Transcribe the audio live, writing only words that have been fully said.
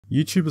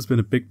YouTube has been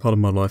a big part of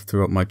my life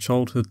throughout my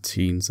childhood,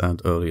 teens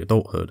and early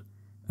adulthood,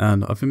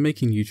 and I've been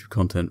making YouTube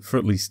content for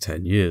at least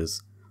 10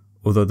 years,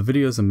 although the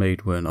videos I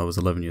made when I was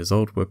 11 years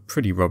old were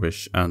pretty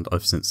rubbish and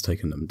I've since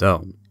taken them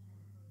down.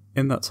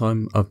 In that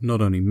time, I've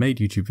not only made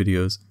YouTube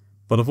videos,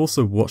 but I've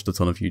also watched a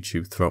ton of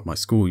YouTube throughout my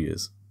school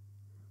years.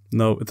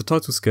 Now, if the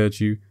title scared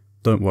you,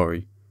 don't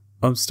worry,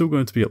 I'm still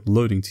going to be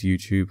uploading to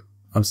YouTube,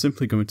 I'm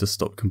simply going to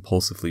stop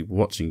compulsively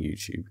watching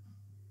YouTube.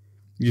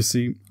 You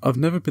see, I've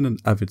never been an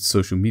avid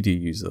social media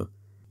user.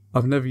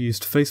 I've never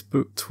used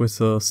Facebook,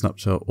 Twitter,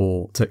 Snapchat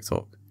or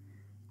TikTok.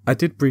 I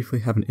did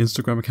briefly have an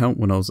Instagram account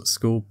when I was at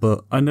school,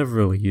 but I never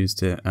really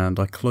used it and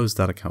I closed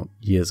that account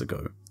years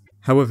ago.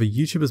 However,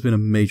 YouTube has been a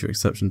major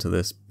exception to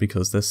this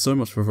because there's so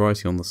much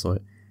variety on the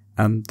site,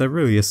 and there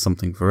really is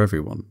something for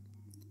everyone.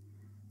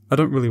 I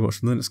don't really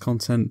watch Linux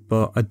content,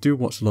 but I do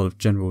watch a lot of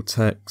general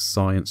tech,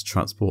 science,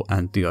 transport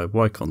and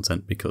DIY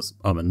content because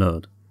I'm a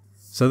nerd.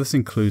 So this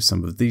includes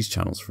some of these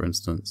channels for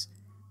instance,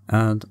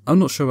 and I'm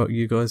not sure about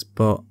you guys,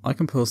 but I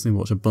can personally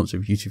watch a bunch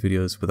of YouTube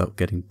videos without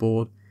getting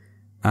bored,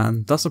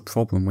 and that's a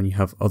problem when you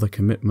have other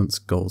commitments,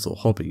 goals or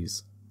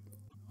hobbies.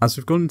 As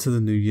we've gone into the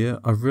new year,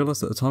 I've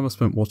realised that the time I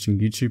spent watching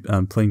YouTube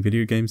and playing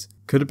video games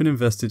could have been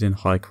invested in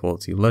high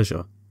quality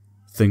leisure.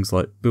 Things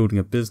like building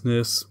a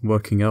business,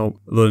 working out,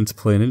 learning to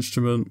play an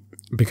instrument,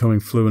 becoming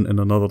fluent in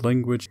another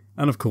language,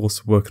 and of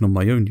course working on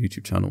my own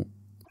YouTube channel.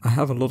 I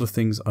have a lot of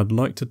things I'd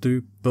like to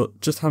do,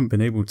 but just haven't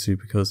been able to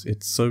because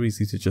it's so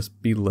easy to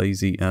just be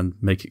lazy and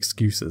make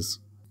excuses.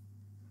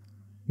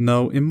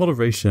 Now, in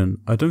moderation,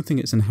 I don't think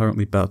it's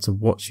inherently bad to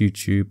watch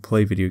YouTube,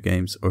 play video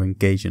games, or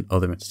engage in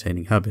other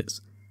entertaining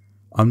habits.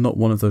 I'm not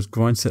one of those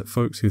grindset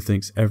folks who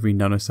thinks every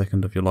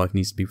nanosecond of your life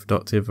needs to be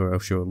productive or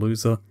else you're a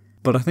loser,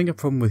 but I think a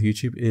problem with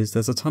YouTube is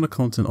there's a ton of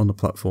content on the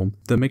platform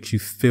that makes you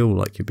feel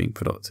like you're being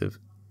productive.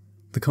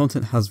 The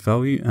content has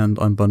value and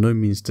I'm by no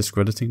means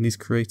discrediting these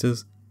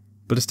creators,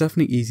 but it's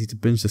definitely easy to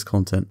binge this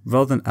content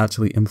rather than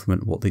actually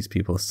implement what these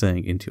people are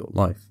saying into your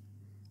life.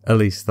 At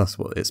least that's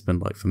what it's been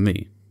like for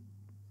me.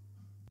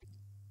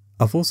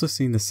 I've also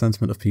seen the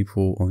sentiment of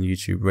people on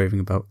YouTube raving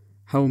about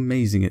how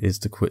amazing it is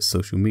to quit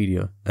social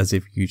media, as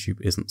if YouTube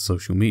isn't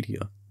social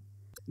media.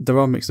 There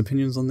are mixed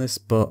opinions on this,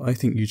 but I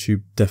think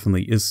YouTube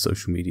definitely is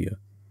social media.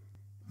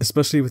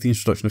 Especially with the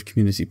introduction of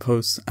community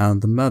posts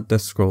and the mad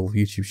death scroll of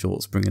YouTube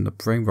Shorts bringing the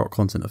brain rot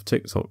content of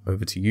TikTok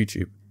over to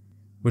YouTube,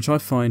 which I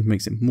find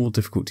makes it more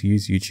difficult to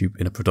use YouTube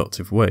in a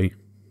productive way.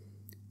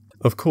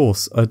 Of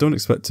course, I don't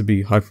expect to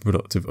be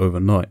hyper-productive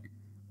overnight.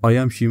 I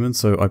am human,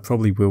 so I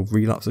probably will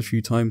relapse a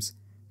few times,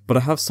 but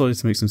I have started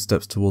to make some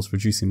steps towards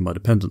reducing my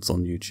dependence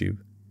on YouTube.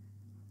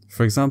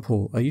 For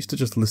example, I used to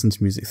just listen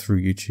to music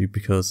through YouTube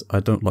because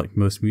I don't like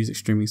most music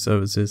streaming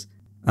services,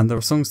 and there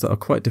are songs that are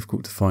quite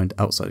difficult to find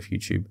outside of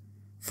YouTube,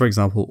 for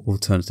example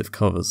alternative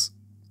covers.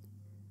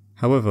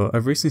 However,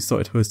 I've recently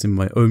started hosting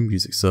my own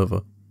music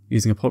server,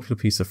 using a popular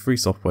piece of free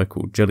software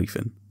called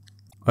Jellyfin.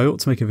 I ought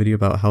to make a video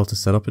about how to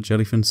set up a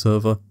Jellyfin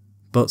server,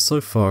 but so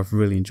far I've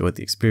really enjoyed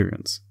the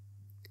experience.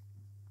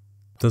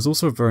 There's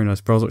also a very nice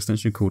browser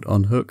extension called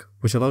Unhook,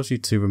 which allows you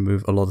to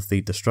remove a lot of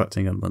the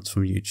distracting elements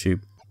from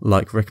YouTube,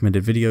 like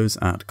recommended videos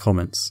and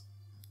comments.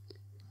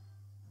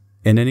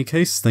 In any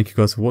case, thank you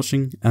guys for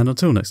watching, and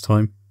until next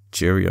time,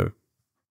 cheerio.